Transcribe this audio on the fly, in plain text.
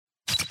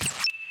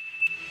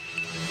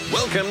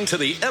Welcome to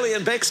the Ellie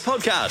and Bex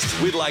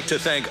podcast. We'd like to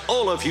thank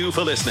all of you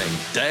for listening.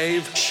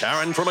 Dave,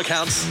 Sharon from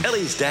accounts,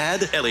 Ellie's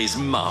dad, Ellie's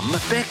mum,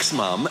 Beck's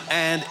mum,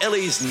 and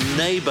Ellie's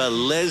neighbour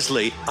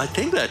Leslie. I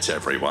think that's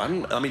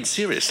everyone. I mean,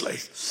 seriously,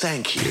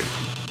 thank you.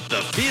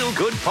 The Feel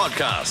Good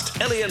Podcast.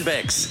 Ellie and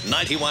Bex,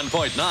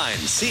 91.9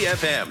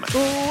 CFM.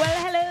 Well,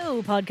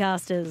 hello,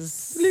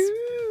 podcasters.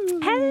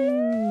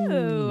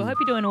 Hello. Hope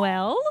you're doing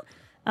well.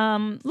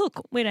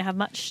 Look, we don't have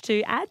much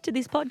to add to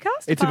this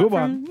podcast. It's a good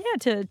one.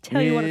 To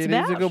tell you what it's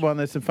about. It is a good one.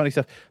 There's some funny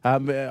stuff.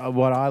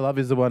 What I love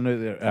is the one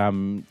that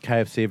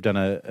KFC have done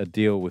a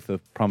deal with a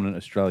prominent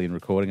Australian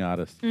recording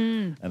artist,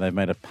 and they've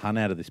made a pun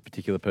out of this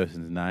particular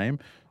person's name.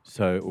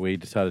 So we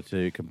decided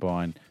to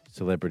combine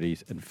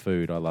celebrities and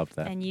food. I love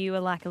that. And you are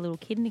like a little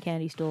kid in a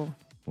candy store.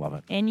 Love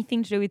it.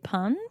 Anything to do with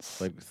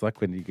puns? It's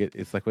like when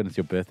it's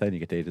your birthday and you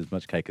get to eat as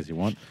much cake as you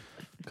want.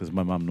 Because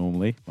my mum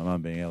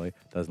being Ellie,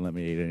 doesn't let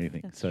me eat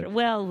anything. That's true.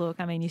 Well, look,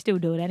 I mean, you still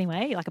do it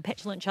anyway. You're like a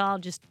petulant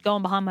child just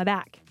going behind my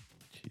back.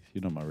 Jeez,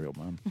 you're not my real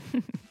mum.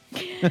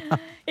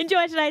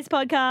 Enjoy today's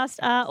podcast.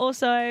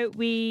 Also,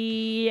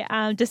 we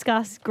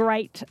discuss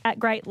at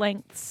great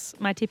lengths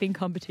my tipping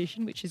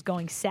competition, which is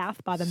going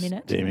south by the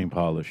minute. Steaming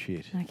pile of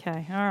shit.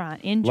 Okay, all right.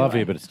 Enjoy. Love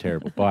you, but it's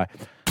terrible. Bye.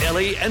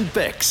 Ellie and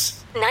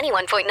Bex.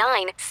 91.9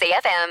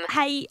 CFM.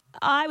 Hey,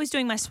 I was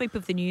doing my sweep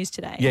of the news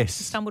today. Yes.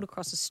 Stumbled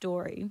across a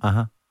story.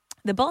 Uh-huh.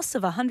 The boss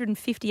of a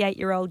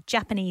 158-year-old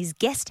Japanese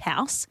guest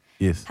house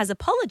has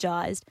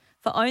apologised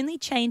for only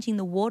changing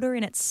the water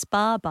in its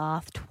spa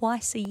bath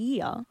twice a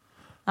year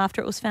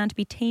after it was found to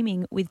be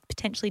teeming with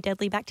potentially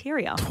deadly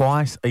bacteria.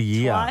 Twice a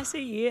year. Twice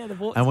a year.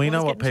 And we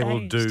know what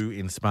people do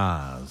in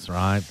spas,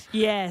 right?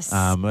 Yes.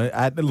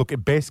 Look,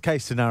 best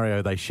case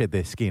scenario, they shed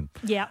their skin.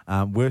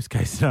 Yeah. Worst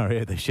case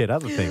scenario, they shed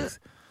other things.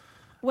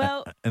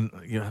 Well,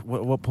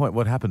 what point?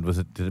 What happened?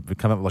 Did it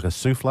come up like a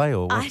souffle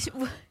or what?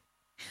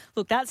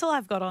 Look, that's all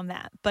I've got on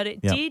that. But it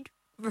did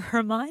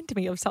remind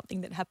me of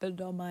something that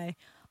happened on my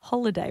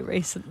holiday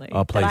recently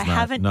Please, that I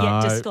haven't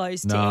yet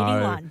disclosed to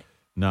anyone.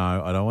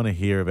 No, I don't want to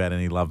hear about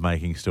any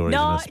lovemaking stories in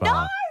a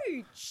spa.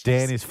 No,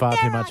 Dan is far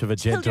too much of a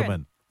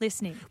gentleman.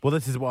 Listening. Well,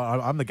 this is why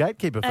I'm the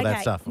gatekeeper for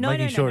that stuff. I'm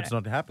making sure it's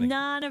not happening.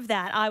 None of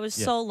that. I was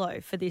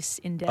solo for this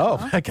endeavour.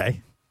 Oh,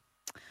 okay.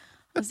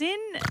 I was in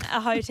a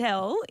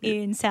hotel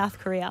in South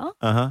Korea,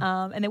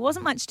 and there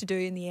wasn't much to do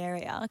in the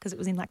area because it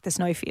was in like the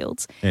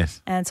snowfields.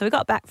 Yes. And so we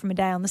got back from a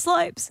day on the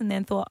slopes and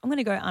then thought, I'm going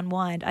to go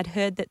unwind. I'd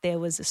heard that there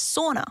was a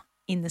sauna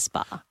in the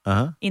spa,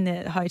 in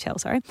the hotel,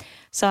 sorry.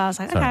 So I was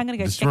like, okay, I'm going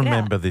to go check it out. Just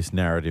remember this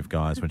narrative,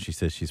 guys, when she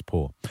says she's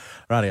poor.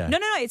 Rightio. No,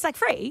 it's like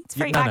free. It's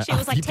free. Actually, it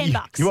was like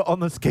 $10. You were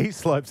on the ski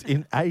slopes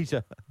in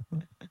Asia.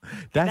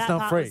 That's that not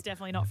part free. was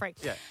definitely not free.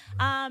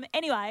 Yeah.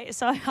 Anyway,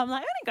 so I'm like, I'm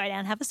going to go down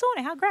and have a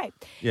sauna. How great.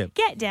 Yeah.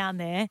 Get down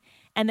there,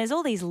 and there's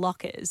all these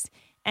lockers.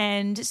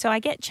 And so I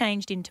get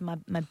changed into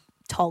my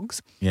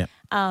togs. Yeah.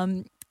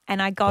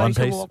 And I go one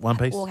to piece, walk one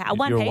piece? out. You're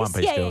One a piece.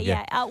 one-piece Yeah. girl,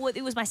 yeah. Well,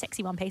 it was my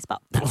sexy one piece, but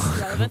that's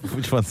irrelevant.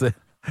 Which one's that?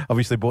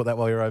 Obviously bought that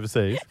while you were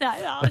overseas. No,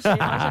 I'll show you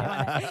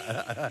one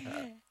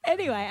day.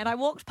 Anyway, and I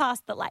walked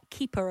past the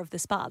keeper of the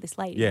spa, this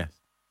lady. Yeah.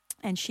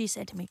 And she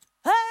said to me,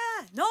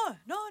 no.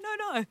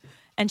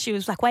 And she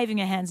was like waving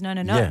her hands, no.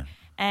 Yeah.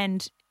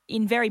 And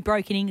in very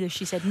broken English,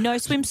 she said, no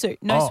swimsuit,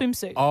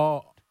 swimsuit.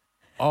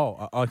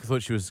 I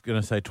thought she was going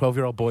to say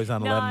 12-year-old boys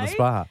aren't allowed in the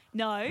spa.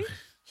 No,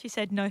 she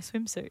said no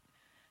swimsuit.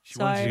 She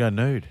wanted you to go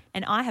nude.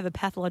 And I have a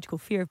pathological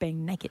fear of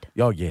being naked.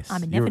 Oh, yes.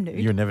 I'm a never nude.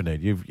 You're never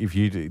nude. If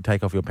you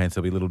take off your pants,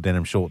 there'll be little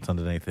denim shorts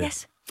underneath it.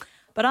 Yes.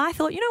 But I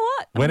thought, you know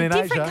what? When I'm in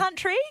a different Asia,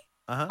 country.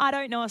 I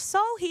don't know a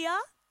soul here.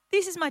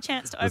 This is my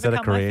chance to Was overcome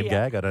that a Korean my fear.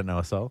 gag? I don't know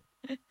a soul.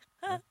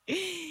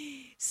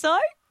 So,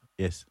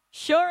 Yes.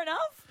 sure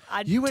enough,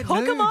 I You went took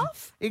nude them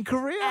off. in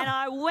Korea. And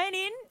I went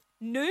in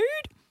nude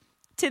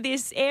to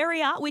this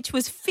area, which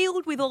was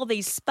filled with all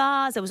these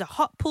spas. There was a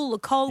hot pool, a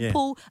cold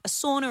pool, a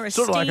sauna, a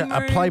sort of steam like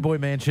a room. Playboy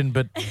mansion,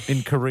 but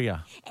in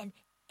Korea. And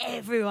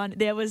everyone,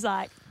 there was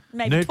like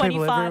maybe Nude people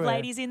 25 everywhere.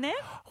 ladies in there.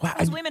 Wow, It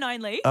was and- women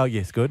only. Oh,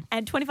 yes, good.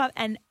 And 25,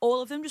 and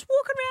all of them just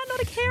walking around,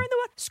 not a care in the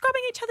world,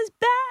 scrubbing each other's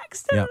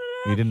backs. Yeah.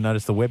 You didn't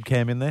notice the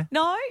webcam in there?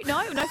 No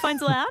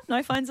phones allowed,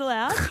 no phones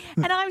allowed.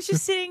 And I was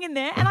just sitting in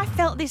there and I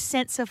felt this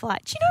sense of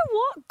like, do you know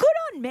what? Good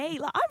on me.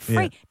 Like, I'm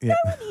free. Yeah.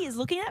 No one here is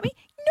looking at me.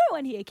 No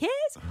one here cares.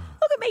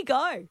 Look at me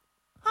go.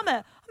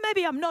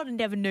 Maybe I'm not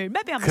never nude.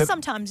 Maybe I'm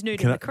sometimes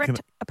nude in the correct,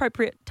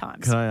 appropriate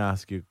times. Can I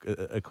ask you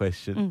a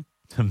question?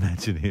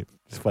 Imagine it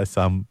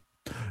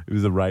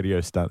was a radio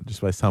stunt,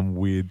 just by some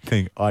weird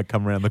thing. I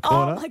come around the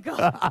corner. Oh, my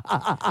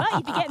God. Well,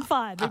 you'd be getting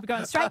fired. We'd be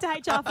going straight to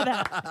HR for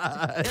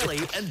that. Ellie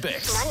and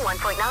Bex.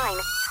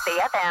 91.9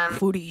 CFM.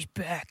 Footy's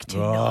back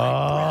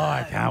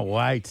tonight, I can't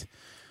wait.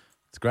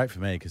 It's great for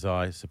me because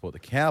I support the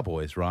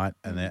Cowboys, right?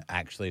 And they're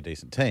actually a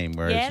decent team,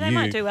 whereas Yeah, they you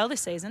might do well this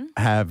season.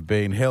 have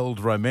been held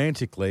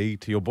romantically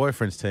to your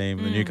boyfriend's team,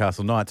 the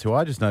Newcastle Knights, who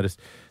I just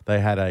noticed they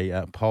had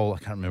a poll, I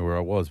can't remember where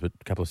I was, but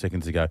a couple of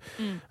seconds ago,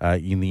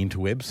 in the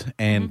interwebs,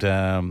 and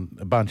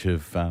a bunch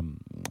of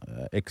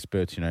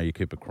experts, your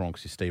Cooper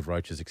Cronks, your Steve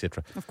Roaches,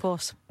 etc. Of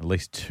course. At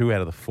least 2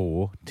 out of the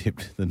 4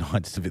 tipped the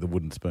Knights to be the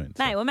wooden spoon.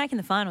 Mate, we're making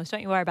the finals.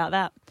 Don't you worry about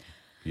that.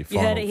 You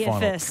heard it here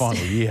first.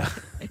 Final year.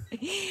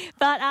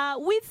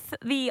 But with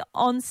the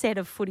onset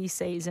of footy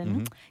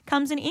season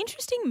comes an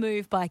interesting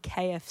move by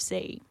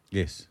KFC.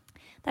 Yes.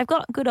 They've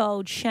got good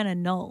old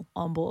Shannon Knoll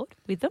on board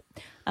with them,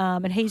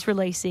 and he's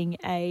releasing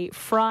a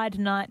Fried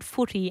Night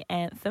footy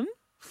anthem.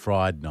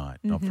 Fried night,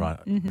 not fried.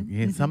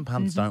 Yeah, some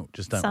puns don't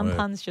work. Some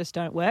puns just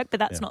don't work, but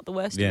that's not the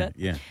worst of it.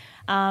 Yeah.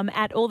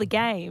 At all the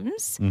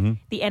games,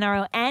 the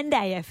NRL and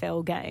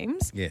AFL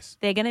games, Yes.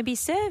 they're going to be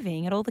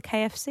serving at all the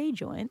KFC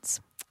joints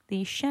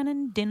the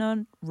Shannon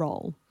Dinner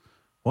Roll.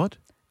 What?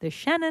 The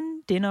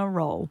Shannon Dinner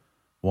Roll.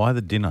 Why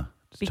the dinner?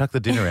 Just chuck the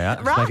dinner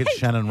out. Let's make it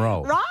Shannon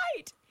Roll. Right.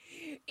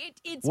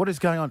 It's What is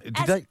going on?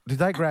 Did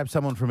they grab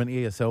someone from an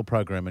ESL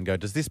program and go,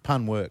 does this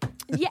pun work?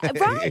 Yeah,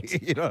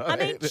 right. You know what I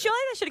mean, surely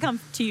that should have come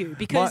to you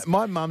because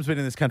my mum's been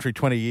in this country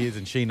 20 years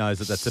and she knows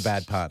that that's a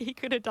bad pun. you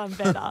could have done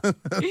better.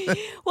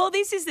 Well,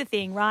 this is the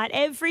thing, right?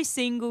 Every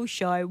single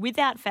show,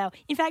 without fail,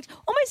 in fact,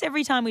 almost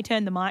every time we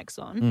turn the mics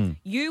on,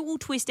 you will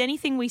twist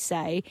anything we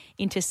say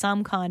into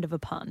some kind of a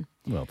pun.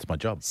 Well, it's my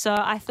job. So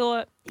I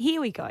thought,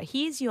 here we go.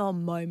 Here's your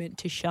moment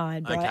to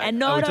shine, bro. Okay.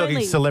 And Are we not talking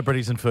only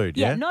celebrities and food,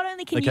 yeah? not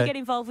only can you Okay. get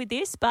involved with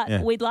this, but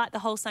Yeah. we'd like the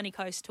whole Sunny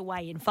Coast to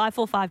weigh in.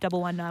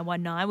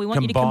 545-11919. We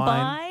want you to Combine.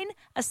 combine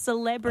a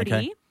celebrity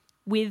Okay.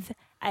 with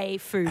a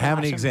food How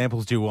many item.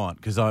 examples do you want?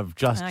 Because I've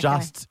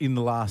just in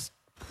the last,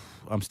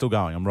 I'm still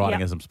going. I'm writing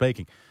Yep. as I'm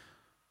speaking.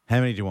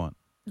 How many do you want?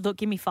 Look,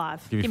 give me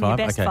 5. Give you me your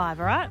 5? best Okay. 5,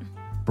 all right?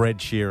 Bread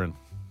Sheeran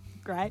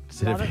Great.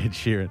 instead Love of it. Ed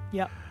Sheeran.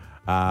 Yep.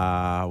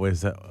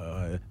 Where's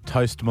that?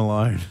 Toast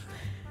Malone.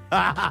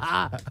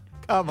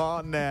 Come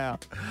on now.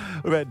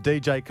 What about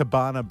DJ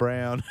Cabana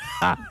Brown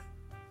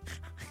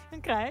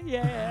Okay,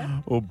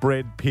 yeah. or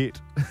Brad Pitt?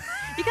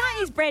 You can't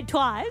use bread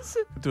twice.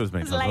 Do as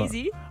many It's times as I-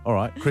 lazy. All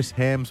right. Chris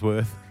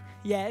Hemsworth.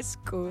 Yes,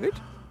 good.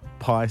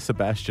 Pie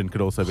Sebastian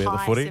could also be at the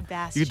Pie footy.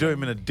 Sebastian. You could do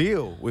him in a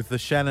deal with the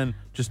Shannon,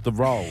 just the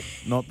roll,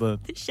 not the...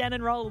 The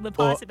Shannon Roll and the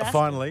Pie Or Sebastian.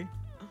 finally,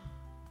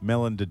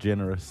 Melon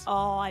DeGeneres.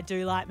 Oh, I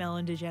do like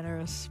Melon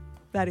DeGeneres.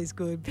 That is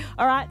good.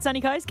 All right,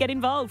 Sunny Coast, get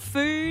involved.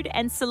 Food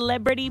and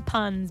celebrity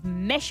puns.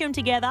 Mesh them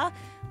together.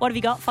 What have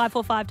you got?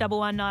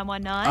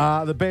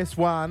 545-11919. The best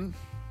one,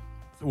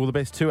 well, the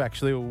best 2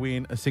 actually, will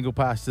win a single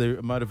pass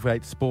to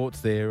Motivate Sports.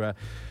 Their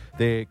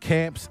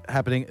camps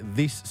happening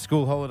this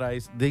school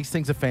holidays. These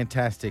things are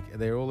fantastic.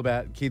 They're all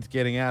about kids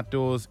getting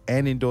outdoors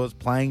and indoors,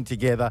 playing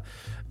together,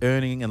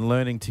 earning and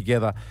learning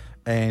together.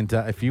 And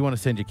if you want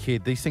to send your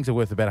kid, these things are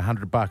worth about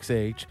 $100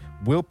 each.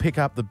 We'll pick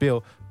up the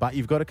bill, but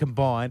you've got to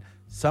combine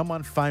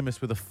someone famous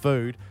with a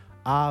food,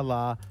 a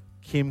la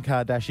Kim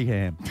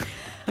Kardashian.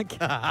 Okay,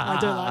 I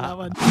do like that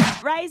one.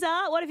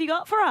 Razor, what have you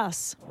got for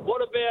us?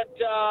 What about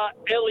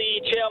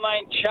Ellie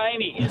Chalmain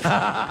Cheney?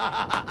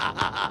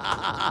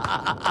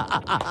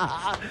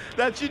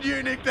 That's your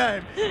new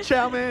nickname,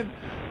 Chalman.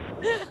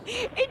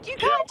 You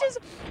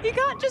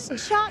can't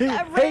just chuck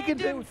a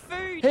random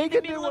food in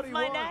the middle of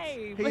my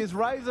name. He is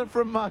Razor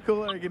from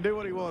Muckle. He can do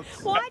what he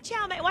wants. Why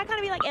chow mate? Why can't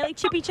it be like Ellie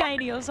Chippy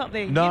Cheney or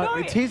something? No, You know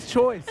it's his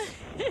choice.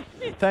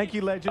 Thank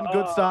you, legend.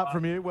 Good start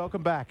from you.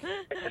 Welcome back.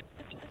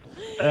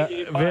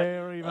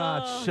 Very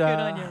much. Oh, good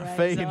on you,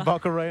 Fee Razor. in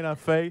Boccarina.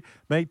 Fee,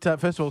 meet.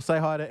 First of all, say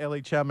hi to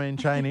Ellie Chalmain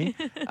Cheney.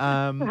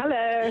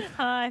 Hello.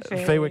 Hi,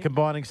 Fee, we're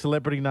combining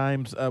celebrity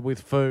names with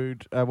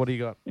food. What do you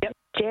got? Yep.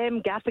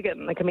 Jam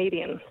Gaffigan, the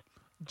comedian.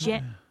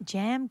 Jam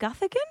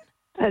Guffigan?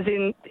 As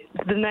in,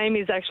 the name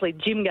is actually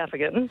Jim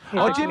Gaffigan. He's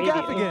Oh, a Jim comedian.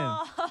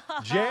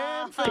 Gaffigan.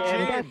 Jam for Jam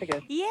Jam.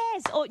 Gaffigan.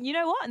 Yes. Or you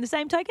know what? In the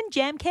same token,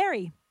 Jam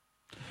Kerry.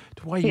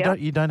 Well, you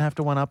Yeah. don't have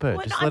to one up her.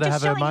 Well, Just no, let her I'm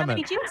have just her showing how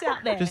many moment. gyms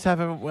out there. Just have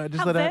her. Just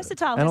How let her.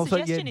 versatile and her also,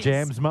 suggestion is.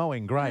 Jam's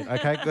mowing. Great.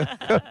 Okay. Good.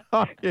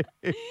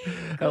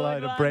 Hello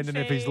to one, Brendan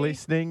if he's Fee.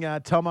 listening.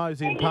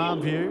 Tomo's in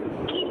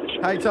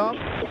Palmview. Hey, Tom.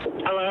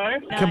 Hello.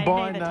 No,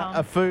 Combine neither, Tom.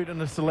 a food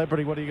and a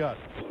celebrity. What do you got?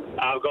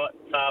 I've got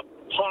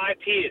Pie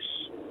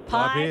Pierce.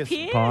 Pie Pierce.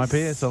 Pie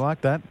Pierce. I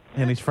like that.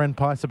 And his friend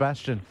Pie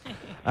Sebastian.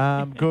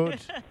 Good.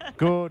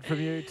 Good from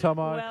you,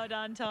 Tomo. Well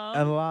done, Tom.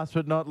 And last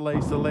but not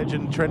least, the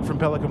legend Trent from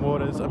Pelican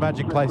Waters, a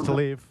magic place to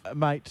live.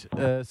 Mate,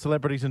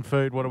 celebrities and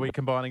food, what are we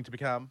combining to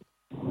become?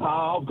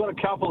 I've got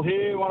a couple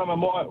here. One of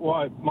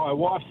my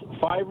wife's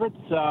favourites.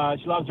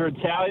 She loves her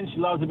Italian. She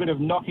loves a bit of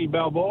gnocchi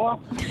Balboa.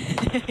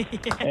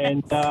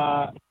 And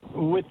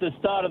with the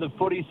start of the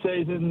footy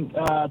season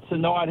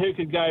tonight, who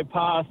could go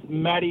past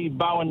Matty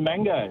Bowen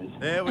Mangoes?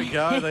 There we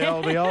go,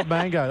 the old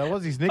Mango. That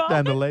was his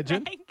nickname, the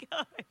legend. Mangoes.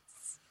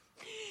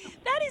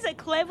 That is a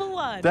clever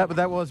one.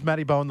 That was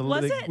Matty Bowen, the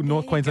Was it? North There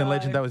you Queensland go.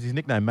 legend. That was his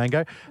nickname,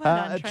 Mango.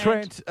 Well done,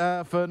 Trent,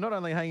 for not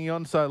only hanging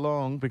on so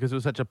long because it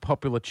was such a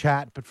popular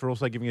chat, but for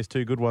also giving us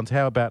 2 good ones.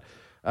 How about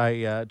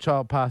a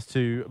child pass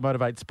to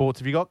Motivate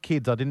Sports? Have you got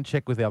kids? I didn't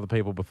check with the other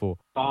people before.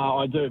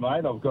 I do,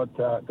 mate. I've got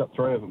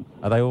 3 of them.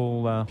 Are they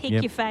all... Pick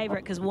yep. your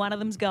favourite because one of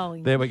them's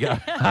going. There we go.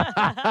 That's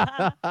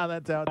how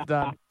it's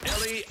done.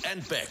 Ellie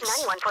and Bex.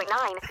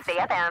 91.9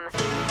 CFM.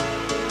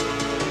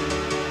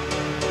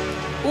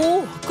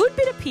 Oh, good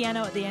bit of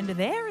piano at the end of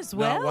there as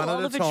well. one at a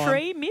Oliver time.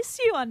 Tree, miss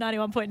you on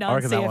 91.9 I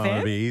reckon that one CFM.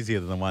 would be easier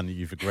than the one that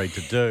you've agreed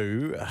to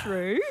do.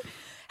 True.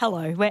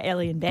 Hello, we're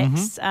Ellie and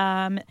Bex.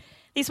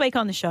 This week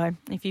on the show,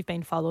 if you've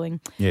been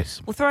following,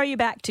 Yes. we'll throw you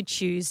back to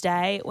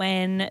Tuesday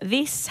when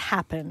this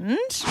happened.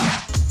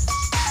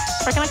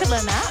 Reckon I could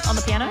learn that on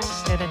the piano?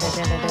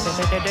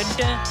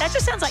 That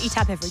just sounds like you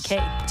tap every key,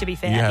 to be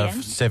fair. You at the have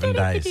end. 7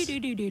 days.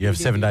 You have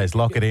 7 days.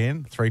 Lock it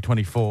in.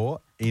 3:24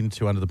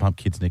 into Under the Pump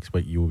Kids next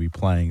week. You will be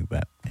playing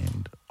that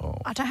end. Oh.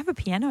 I don't have a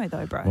piano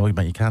though, bro. Well,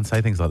 mate, you can't say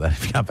things like that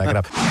if you can't back it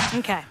up.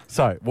 Okay.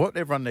 So, what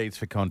everyone needs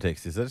for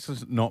context is this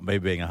is not me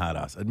being a hard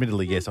ass.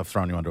 Admittedly, yes, I've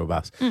thrown you under a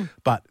bus.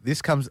 But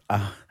this comes,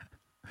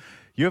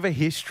 you have a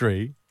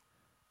history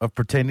of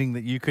pretending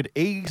that you could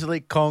easily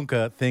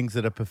conquer things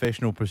that are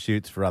professional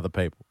pursuits for other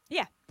people.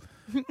 Yeah.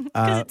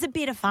 Because it's a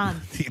bit of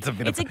fun. It's a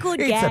bit It's of a good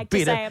it's gag to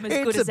bit say of- I'm as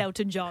it's good a- as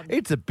Elton John.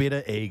 It's a bit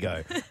of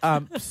ego.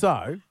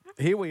 So,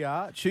 here we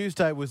are.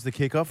 Tuesday was the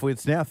kickoff.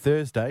 It's now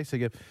Thursday, so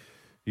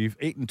you've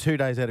eaten 2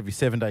 days out of your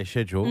 7-day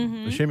schedule,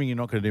 assuming you're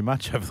not going to do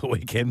much over the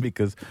weekend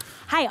because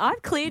Hey,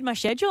 I've cleared my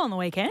schedule on the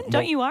weekend.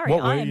 Don't you worry.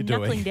 what were I you am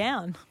doing? knuckling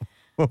down,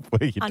 what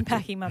were you doing?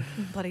 unpacking my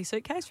bloody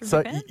suitcase from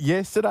So Japan.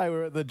 yesterday we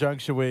were at the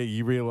juncture where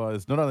you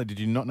realised not only did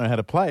you not know how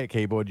to play a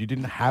keyboard, you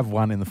didn't have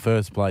one in the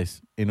first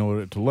place in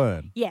order to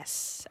learn.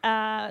 Yes.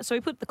 So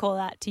we put the call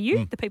out to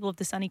you, the people of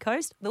the sunny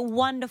coast. The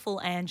wonderful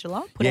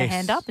Angela put her Yes.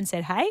 hand up and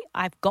said, hey,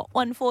 I've got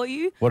one for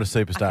you. What a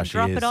I superstar can she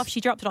drop is. it off. She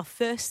dropped it off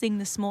first thing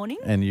this morning.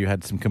 And you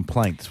had some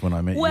complaints when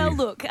I met Well, you.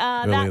 look,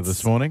 earlier that's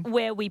this morning.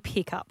 where we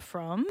pick up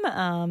from.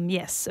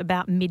 Yes,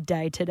 about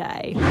midday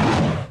today.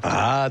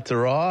 It's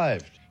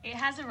arrived. It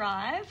has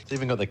arrived. It's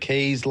even got the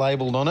keys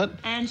labelled on it.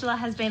 Angela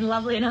has been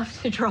lovely enough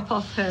to drop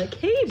off her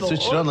keyboard.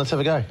 Switch it on, let's have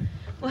a go.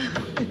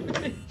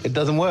 It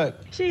doesn't work.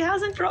 She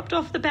hasn't dropped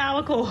off the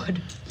power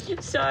cord.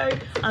 So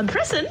I'm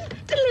pressing.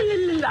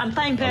 I'm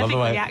playing I love the perfectly,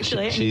 way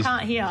actually, and you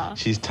can't hear.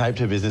 She's taped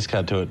her business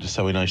card to it just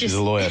so we know she's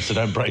a lawyer, so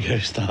don't break her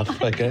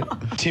stuff, okay?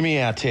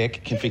 Timmy, our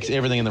tech, can fix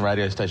everything in the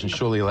radio station.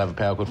 Surely you'll have a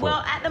power cord for Well,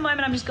 it. at the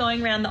moment, I'm just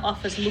going around the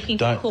office looking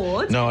for Don't.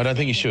 cords. No, I don't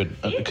think you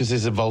should, because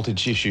there's a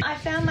voltage issue. I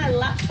found my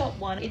laptop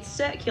one. It's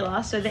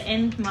circular, so the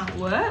end might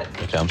work.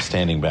 Okay, I'm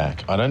standing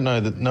back. I don't know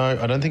that. No,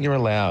 I don't think you're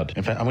allowed.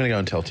 In fact, I'm going to go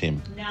and tell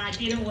Tim. Nah, it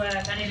didn't work.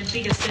 I need a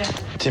bigger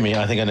circuit. Timmy,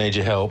 I think I need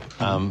your help.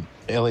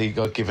 Ellie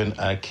got given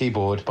a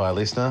keyboard by a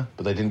listener,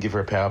 but they didn't give her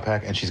a power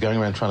pack, and she's going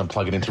around trying to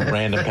plug it into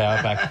random power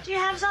pack. Do you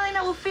have something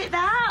that will fit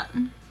that?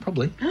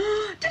 Probably.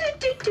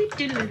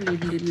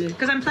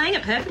 Because I'm playing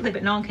it perfectly,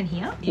 but no one can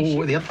hear.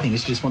 Or the other thing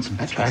is you just want some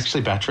batteries.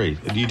 Actually, battery.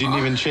 You didn't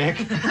even check?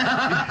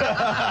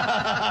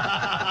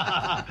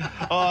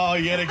 Oh,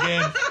 yet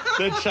again,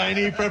 the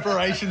Cheney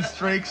preparation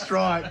streak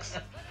strikes.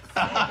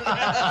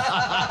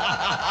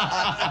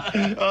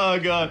 Oh,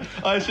 God.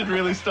 I should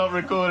really stop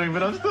recording,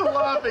 but I'm still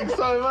laughing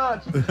so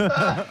much.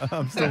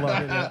 I'm still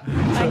loving it.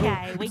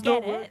 Okay, we It's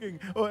get not it. working.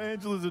 Or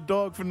Angela's a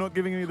dog for not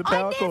giving me the I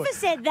power never cord.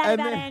 said that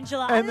And about then-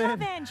 Angela. I and love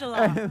then-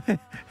 Angela.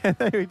 And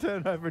then we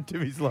turn over and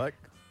Timmy's like,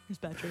 Whose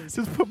batteries?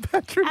 just put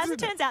batteries As in it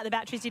turns out, the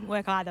batteries didn't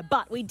work either,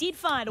 but we did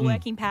find a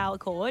working power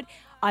cord.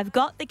 I've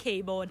got the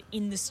keyboard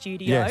in the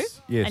studio.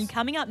 Yes. And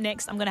coming up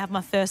next, I'm going to have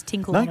my first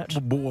tinkle No, on it.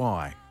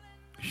 why?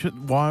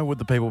 Why would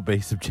the people be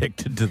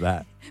subjected to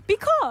that?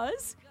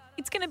 Because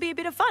it's going to be a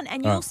bit of fun.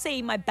 And All you'll right.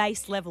 see my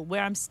base level,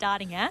 where I'm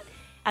starting at,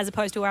 as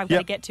opposed to where I've got to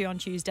Yep. get to on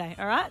Tuesday.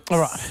 All right? All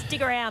right.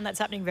 Stick around. That's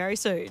happening very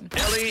soon.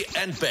 Ellie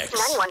and Bex.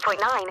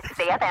 91.9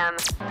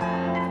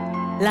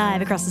 CFM.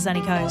 Live across the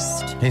sunny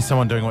coast. Here's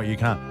someone doing what you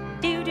can't.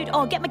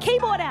 Oh, get my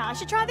keyboard out. I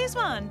should try this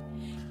one.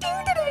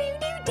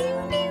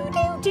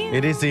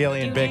 It is the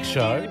Ellie and Beck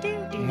show.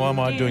 Why am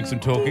I doing some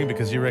talking?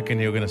 Because you reckon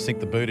you're going to sink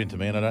the boot into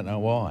me, and I don't know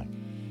why.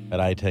 At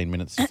 18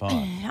 minutes to 5.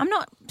 I'm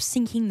not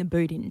sinking the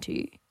boot into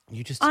you.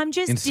 I'm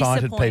just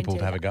incited people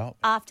to have a go.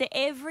 After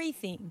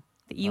everything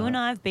that you and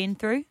I have been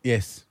through,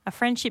 Yes. a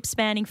friendship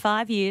spanning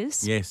 5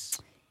 years,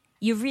 Yes.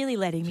 you're really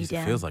letting me Jeez,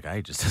 down. it feels like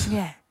ages, doesn't it?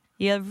 Yeah,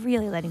 you're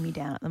really letting me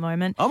down at the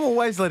moment. I'm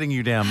always letting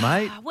you down,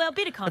 mate. Well, a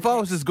bit of context. If I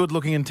was as good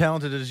looking and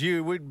talented as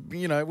you, we'd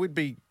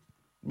be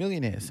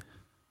millionaires.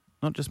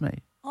 Not just me.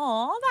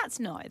 Oh, that's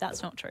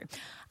not true.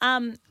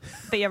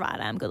 But you're right,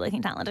 I am good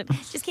looking, talented.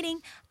 Just kidding.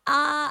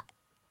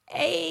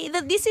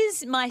 This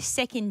is my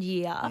second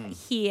year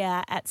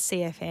here at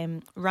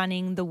CFM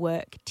running the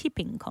work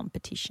tipping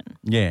competition.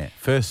 Yeah.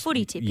 First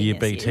Footy tipping, year this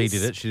BT is.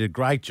 did it. She did a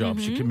great job.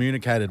 She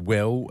communicated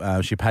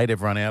well. She paid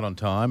everyone out on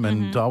time,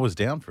 and I was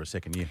down for a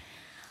second year.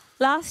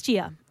 Last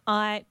year,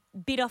 I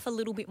bit off a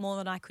little bit more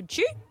than I could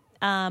chew.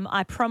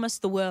 I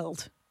promised the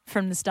world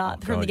from the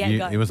start, from the God,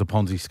 get-go. it was a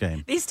Ponzi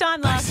scheme. This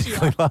time last year,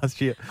 Basically,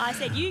 last year. I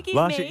said, you give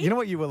Last me... year, you know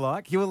what you were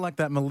like? You were like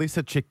that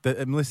Melissa chick,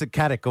 Melissa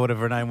Caddick or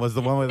whatever her name was,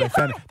 the one where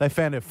they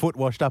found her foot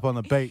washed up on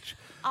the beach.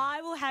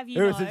 I will have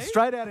you It was know, a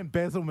straight out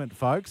embezzlement,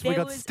 folks. We There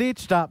got was-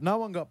 stitched up. No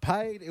one got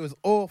paid. It was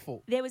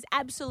awful. there was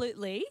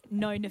absolutely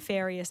no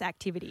nefarious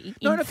activity.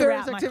 No throughout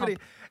nefarious my activity.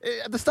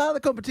 At the start of the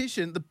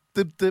competition,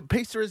 the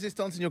piece de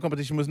resistance in your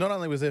competition was not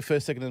only was there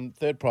first, second, and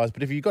third prize,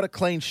 but if you got a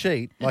clean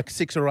sheet, like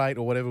 6 or 8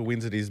 or whatever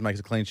wins it is, makes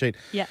a clean sheet,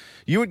 Yeah.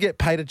 you would get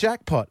paid a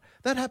jackpot.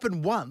 That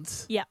happened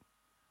once. Yeah.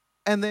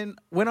 And then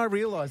when I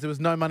realised there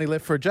was no money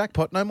left for a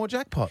jackpot, no more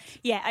jackpots.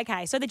 Yeah,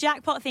 okay. So the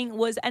jackpot thing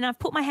was, and I've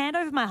put my hand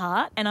over my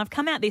heart, and I've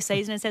come out this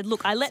season and said,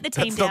 look, I let the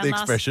team That's down not the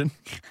last. expression.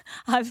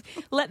 I've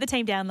let the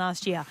team down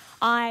last year.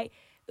 I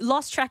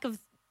lost track of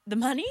the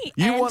money.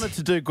 You and, wanted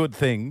to do good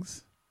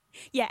things.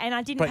 yeah, and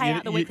I didn't But pay you-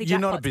 out the you- weekly you're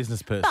jackpots. not a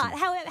business person. But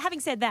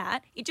having said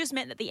that, it just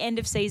meant that the end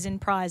of season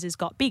prizes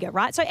got bigger,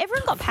 right? So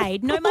everyone got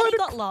paid, no money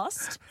got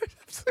lost.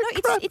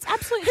 No, it's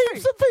absolutely true.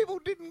 Heaps of people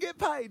didn't get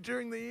paid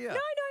during the year. No.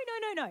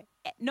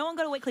 No one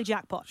got a weekly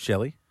jackpot.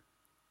 Shelley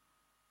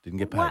didn't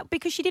get paid. Why?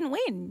 Because she didn't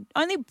win.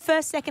 Only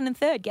first, second, and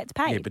third gets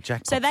paid. Yeah, but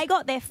jackpots. So they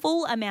got their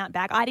full amount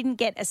back. I didn't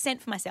get a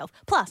cent for myself.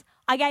 Plus,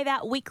 I gave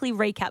out weekly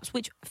recaps,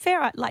 which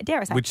dare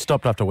I say, Which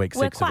stopped after week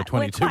 6 of a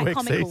we're 22-week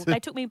comical. season. They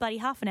took me bloody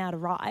half an hour to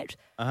write.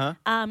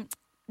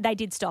 They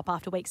did stop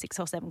after week 6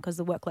 or 7 because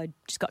the workload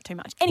just got too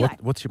much. Anyway,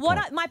 what's your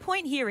point? My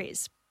point here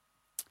is,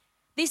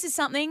 this is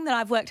something that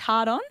I've worked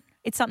hard on.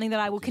 It's something that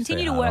I will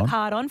continue to hard work on?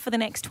 hard on for the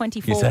next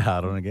 24. You say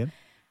hard on again?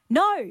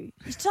 No,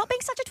 stop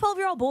being such a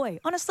 12-year-old boy,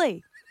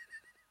 honestly.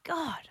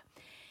 God.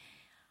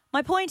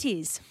 My point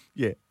is,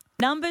 Yeah.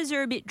 numbers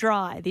are a bit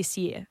dry this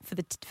year for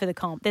the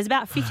comp. There's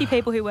about 50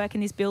 people who work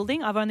in this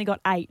building. I've only got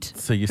 8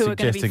 So you're who are going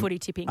to be suggesting footy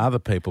tipping. other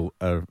people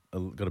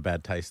got a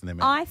bad taste in their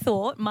mouth? I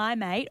thought my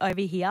mate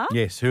over here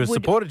Yes, who has would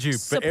supported you for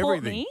support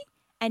everything. me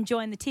and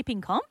join the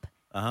tipping comp,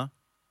 Uh-huh.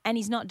 and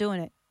he's not doing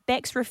it.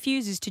 Bex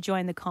refuses to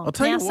join the comp. I'll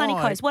tell now, you Sunny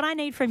why. Coast, what I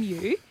need from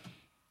you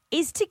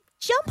is to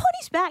jump on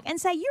his back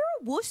and say, you're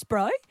a wuss,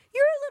 bro.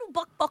 You're a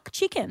little bok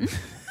chicken.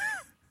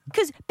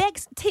 Because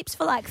Bex tips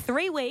for like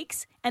 3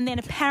 weeks and then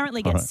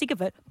apparently gets sick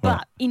of it,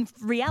 but in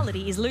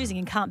reality is losing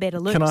and can't bear to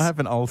lose. Can I have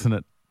an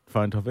alternate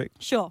phone topic?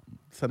 Sure.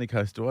 Sunny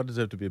Coast, do I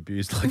deserve to be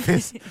abused like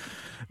this?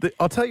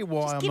 I'll tell you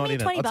why Just I'm give not me in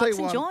 20 it. I'll tell you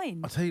bucks and why.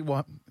 join. I'll tell you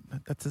why.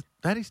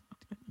 That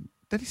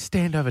is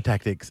standover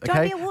tactics, Don't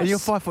okay? be a wuss. And you're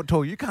 5 foot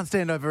tall. You can't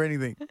stand over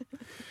anything.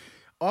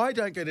 I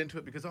don't get into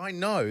it because I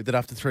know that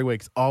after 3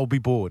 weeks I'll be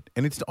bored,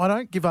 and I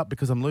don't give up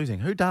because I'm losing.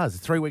 Who does?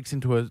 3 weeks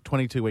into a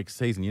 22-week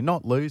season, you're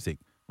not losing,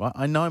 right?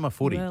 I know my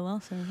footy. Well,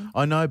 last season.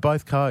 I know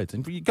both codes,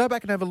 and you go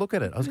back and have a look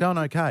at it. I was going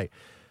okay.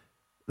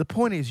 The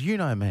point is, you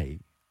know me.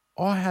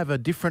 I have a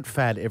different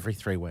fad every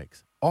 3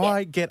 weeks.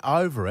 I get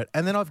over it,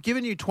 and then I've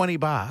given you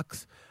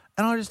 $20,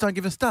 and I just don't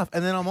give a stuff.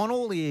 And then I'm on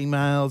all the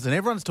emails, and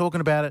everyone's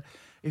talking about it.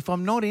 If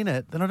I'm not in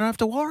it, then I don't have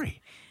to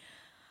worry.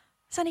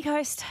 Sunny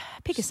Coast,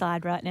 pick a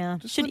side right now.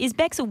 Is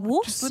Bex a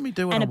wuss just let me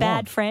do what and I a bad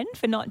want. friend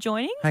for not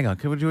joining? Hang on,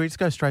 do we just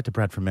go straight to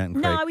Brad from Mountain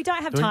Creek? No, we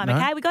don't have Do we? time, No?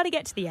 okay? We've got to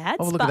get to the ads.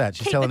 Oh, look at but that.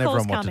 She's keep telling the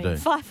calls everyone what to coming.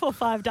 do.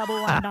 545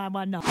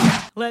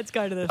 11919. Let's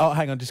go to the... Oh,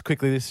 hang on, just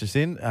quickly, this just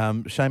in.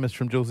 Seamus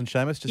from Jules and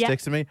Seamus just Yep.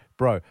 texted me,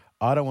 bro,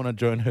 I don't want to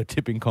join her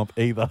tipping comp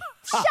either.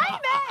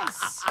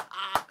 Seamus!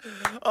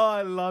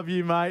 I love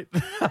you, mate.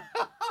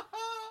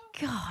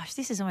 Gosh,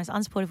 this is the most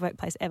unsupportive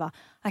workplace ever.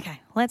 Okay,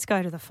 let's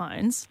go to the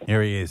phones.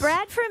 Here he is.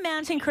 Brad from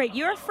Mountain Creek,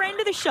 you're a friend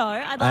of the show.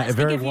 I'd like A to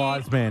very think of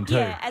wise you, man too.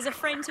 Yeah, as a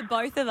friend to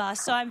both of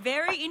us. So I'm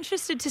very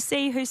interested to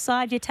see whose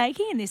side you're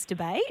taking in this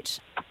debate.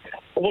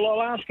 Well,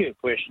 I'll ask you a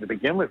question to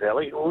begin with,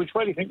 Ellie. Which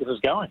way do you think this is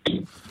going?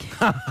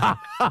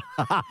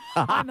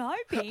 I'm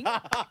hoping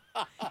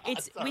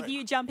it's with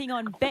you jumping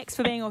on Bex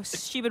for being a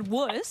stupid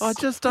wuss. I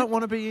just don't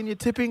want to be in your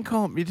tipping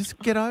comp. You just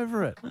get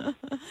over it.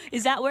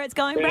 Is that where it's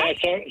going, Brad?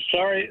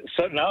 Sorry.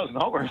 No, it's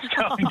not where it's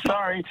going.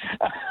 Sorry.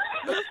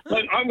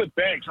 Look, I'm with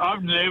Bex.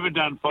 I've never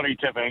done footy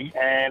tipping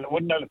and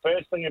wouldn't know the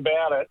first thing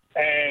about it.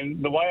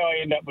 And the way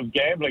I end up with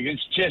gambling,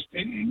 it's just...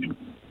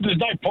 there's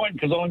no point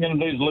because all I'm going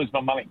to do is lose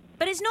my money.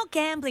 But it's not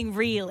gambling,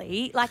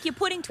 really. Like, you're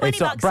putting 20 It's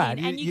not- bucks Brad,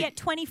 in and you get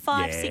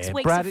 25, 6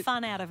 weeks Brad, of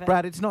fun out of it.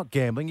 Brad, it's not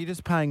gambling. You're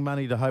just paying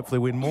money to hopefully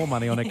win more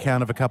money on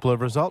account of a couple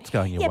of results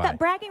going your yeah, way. but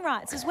bragging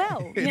rights as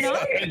well, you know?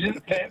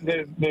 Isn't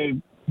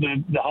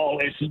that the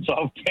whole essence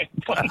of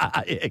gambling?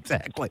 Yeah,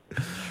 exactly.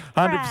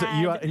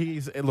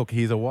 100%.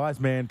 He's a wise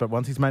man, but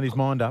once he's made his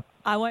mind up,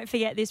 I won't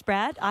forget this,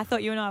 Brad. I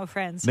thought you and I were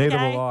friends. neither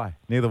okay?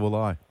 will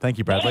I. Thank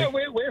you, Bradley. Yeah,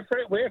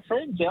 we're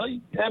friends,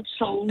 Ellie.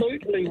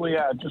 Absolutely we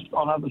are, just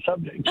on other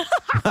subjects.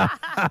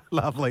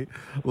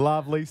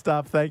 Lovely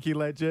stuff. Thank you,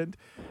 legend.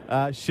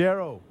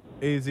 Cheryl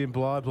is in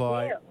Bly.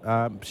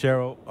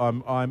 Cheryl,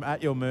 I'm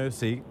at your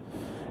mercy.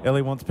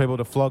 Ellie wants people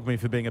to flog me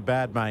for being a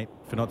bad mate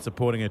for not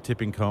supporting her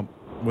tipping comp.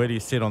 Where do you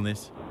sit on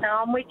this? No,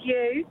 I'm with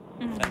you.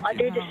 I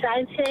do the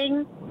same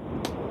thing.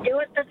 Do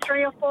it for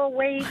 3 or 4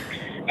 weeks,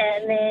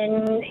 and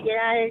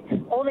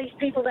then, all these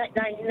people that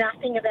know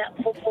nothing about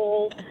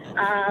football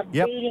are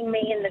beating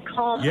me in the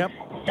comp. Yep.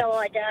 So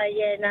I go,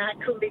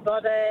 couldn't be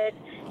bothered.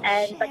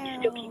 But you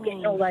still keep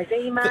getting all those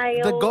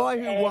emails. The guy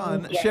who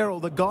won, yeah.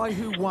 Cheryl, the guy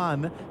who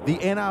won the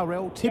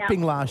NRL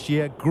tipping last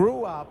year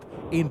grew up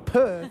in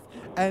Perth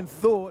and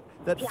thought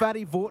that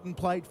Fatty Vorton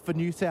played for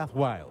New South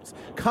Wales.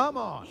 Come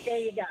on. There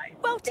you go.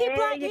 Well, tip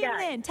There like you him go.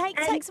 then.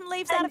 Take some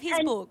leaves out of his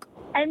book.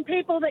 And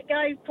people that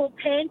go for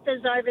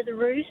Panthers over the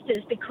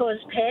Roosters because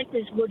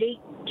Panthers would eat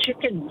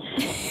chickens,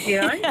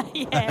 you know?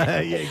 Yeah,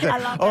 exactly. I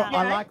love Oh,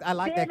 that. I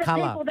like They're their the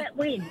colour. people that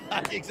win.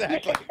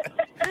 Exactly.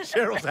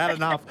 Cheryl's had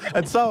enough,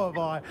 and so have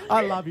I.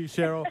 I love you,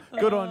 Cheryl.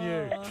 Good on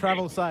you.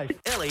 Travel safe.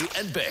 Ellie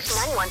and Bex.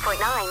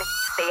 91.9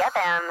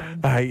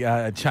 CFM.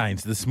 Hey,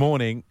 Chains, this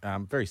morning,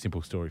 very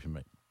simple story for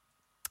me.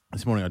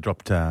 This morning I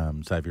dropped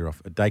Xavier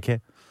off at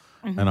daycare,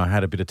 and I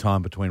had a bit of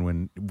time between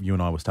when you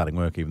and I were starting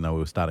work, even though we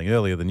were starting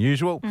earlier than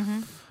usual.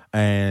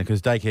 And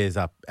because daycare's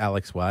up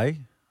Alex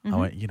Way, I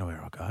went, you know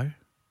where I'll go?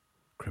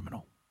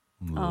 Criminal.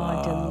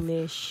 Oh,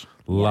 delish.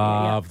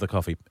 Love the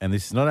coffee. And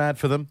this is not an ad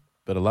for them,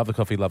 but I love the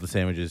coffee, love the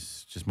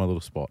sandwiches. Just my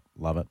little spot.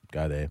 Love it.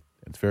 Go there.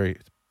 It's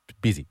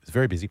busy. It's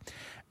very busy.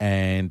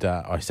 And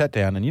I sat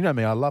down, and you know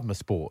me, I love my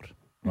sport,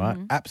 right?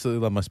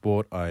 Absolutely love my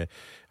sport. I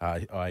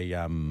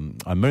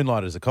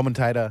moonlight as a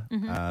commentator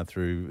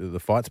through the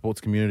fight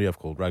sports community. I've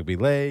called rugby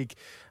league.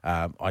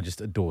 I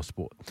just adore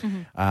sport.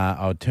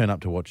 I would turn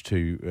up to watch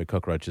two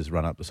cockroaches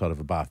run up the side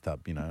of a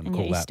bathtub, and And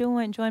call yet you that. still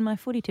won't join my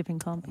footy tipping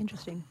comp.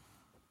 Interesting.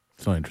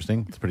 It's not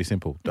interesting. It's pretty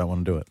simple. Don't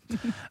want to do it.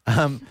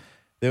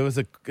 There was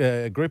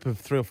a group of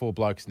 3 or 4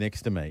 blokes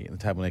next to me, at the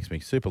table next to me,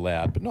 super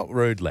loud, but not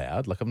rude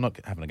loud. Like, I'm not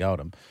having a go at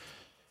them.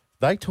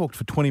 They talked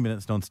for 20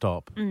 minutes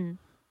non-stop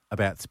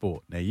about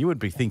sport. Now, you would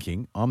be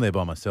thinking, I'm there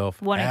by myself.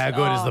 How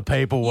good is the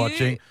people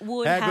watching?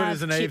 How good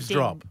is an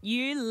eavesdrop?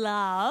 You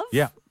love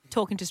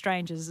talking to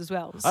strangers as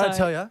well. So. I'll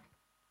tell you,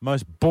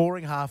 most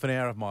boring half an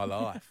hour of my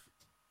life.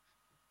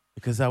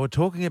 Because they were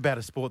talking about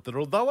a sport that,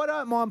 although I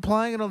don't mind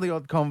playing it on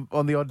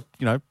the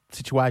odd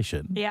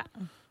situation. Yeah.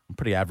 I'm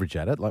pretty average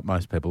at it, like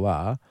most people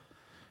are.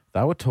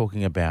 They were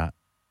talking about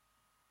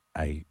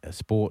a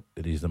sport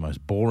that is the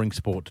most boring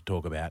sport to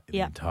talk about in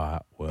the entire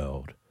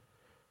world.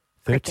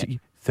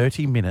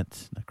 30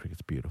 minutes. No,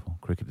 cricket's beautiful.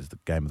 Cricket is the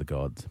game of the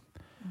gods.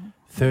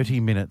 30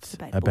 minutes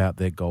about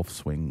their golf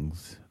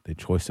swings, their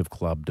choice of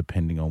club,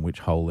 depending on which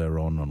hole they're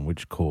on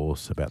which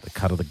course, about the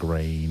cut of the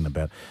green,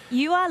 about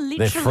you are literally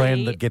their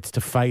friend that gets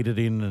to fade it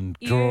in and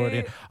draw it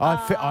in.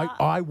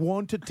 I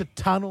wanted to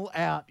tunnel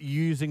out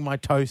using my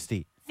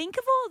toasty. Think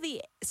of all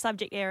the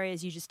subject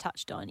areas you just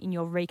touched on in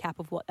your recap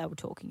of what they were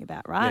talking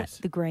about, right? Yes.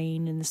 The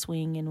green and the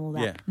swing and all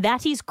that. Yeah.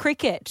 That is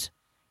cricket.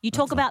 You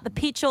talk about the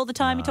pitch all the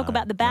time. You talk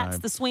about the bats,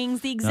 the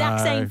swings, the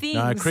exact same things.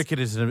 No, cricket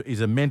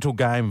is a mental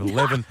game of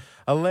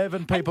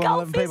 11 people. And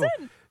golf 11 people.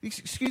 isn't.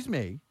 Excuse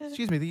me.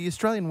 The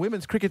Australian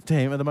women's cricket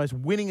team are the most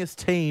winningest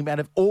team out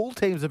of all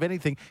teams of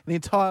anything in the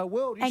entire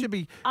world. You should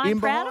be I'm in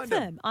proud behind of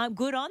them. I'm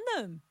good on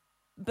them.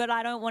 But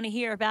I don't want to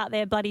hear about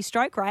their bloody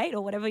stroke rate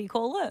or whatever you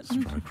call it.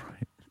 Stroke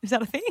rate. Is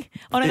that a thing?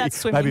 Oh, no, that's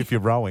swimming. Maybe if you're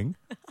rowing.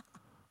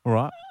 All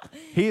right.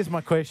 Here's my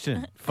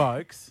question,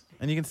 folks.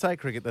 And you can say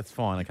cricket, that's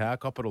fine, okay? I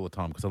cop it all the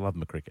time because I love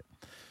my cricket.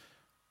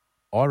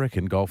 I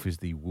reckon golf is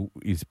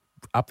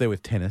up there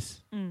with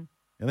tennis. The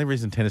only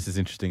reason tennis is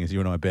interesting is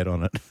you and I bet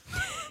on it.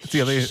 It's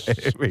the only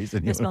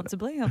reason.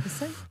 Responsibly,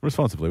 obviously.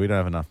 Responsibly. We don't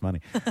have enough money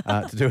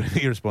to do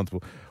anything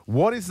irresponsible.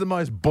 What is the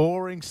most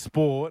boring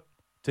sport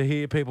to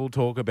hear people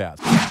talk about?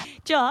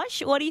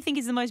 Josh, what do you think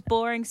is the most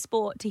boring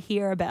sport to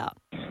hear about?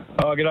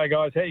 Oh, g'day,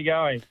 guys. How you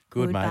going?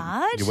 Good, mate.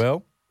 bud. You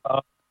well?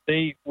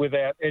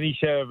 Without any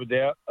shadow of a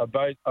doubt,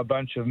 a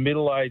bunch of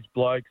middle-aged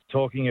blokes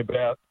talking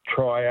about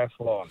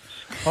triathlons.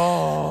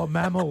 Oh,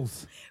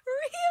 mammals.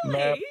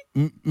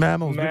 Really?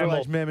 Mammals.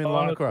 Middle-aged men in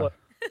honestly. lycra.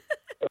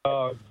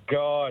 Oh,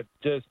 God.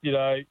 Just,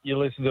 you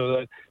listen to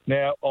it.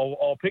 Now,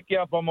 I'll pick you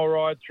up on my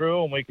ride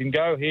through and we can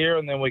go here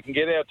and then we can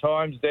get our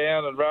times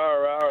down and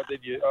rah.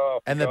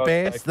 And then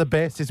And the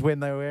best is when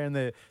they're wearing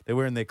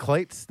their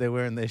cleats, they're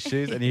wearing their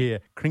shoes, and you hear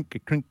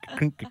crink, crink,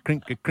 crink,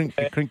 crink, crink,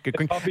 crink,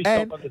 crink.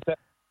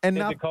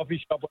 There's a coffee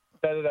shop on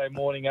Saturday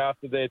morning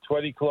after their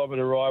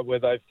 20-kilometre ride where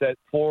they've sat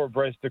 4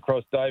 abreast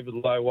across David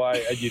Low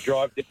Way, and you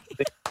drive down.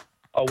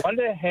 I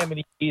wonder how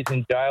many years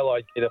in jail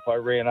I'd get if I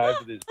ran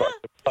over this bunch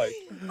of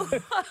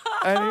blokes.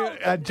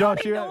 And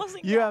Josh,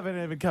 you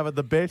haven't even covered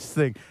the best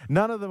thing.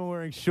 None of them are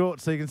wearing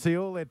shorts, so you can see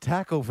all their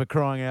tackle, for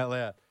crying out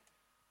loud.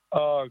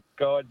 Oh,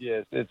 God,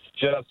 yes. It's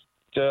just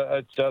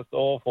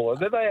awful. And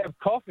then they have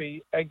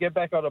coffee and get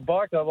back on a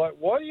bike. I'm like,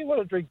 why do you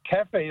want to drink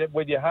caffeine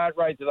when your heart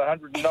rate's at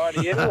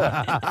 190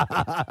 anyway?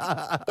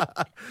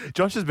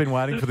 Josh has been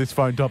waiting for this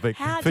phone topic.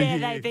 How for dare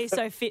years. they be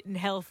so fit and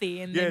healthy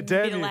and Yeah,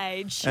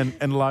 middle-aged?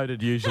 and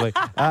loaded usually.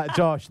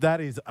 Josh,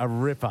 that is a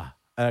ripper.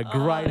 A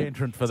great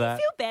entrant for that.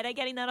 Do you feel better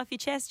getting that off your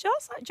chest,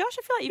 Josh? Josh,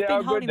 I feel like you've Yeah,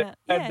 been holding that.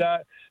 And Yeah.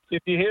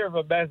 if you hear of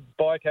a mass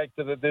bike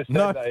accident this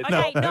No,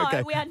 Saturday...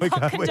 Okay, we are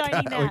not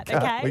condoning that,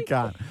 okay?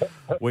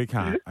 We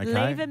can't,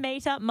 okay? Leave a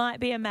meet up, might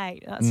be a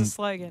mate. That's a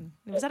slogan.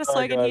 Was that a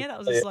slogan here? That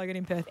was a slogan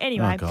in Perth.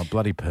 Anyway. Oh, God,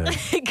 bloody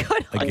Perth.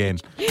 Good on Again.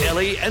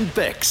 Ellie and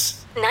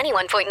Bex.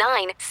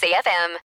 91.9 CFM.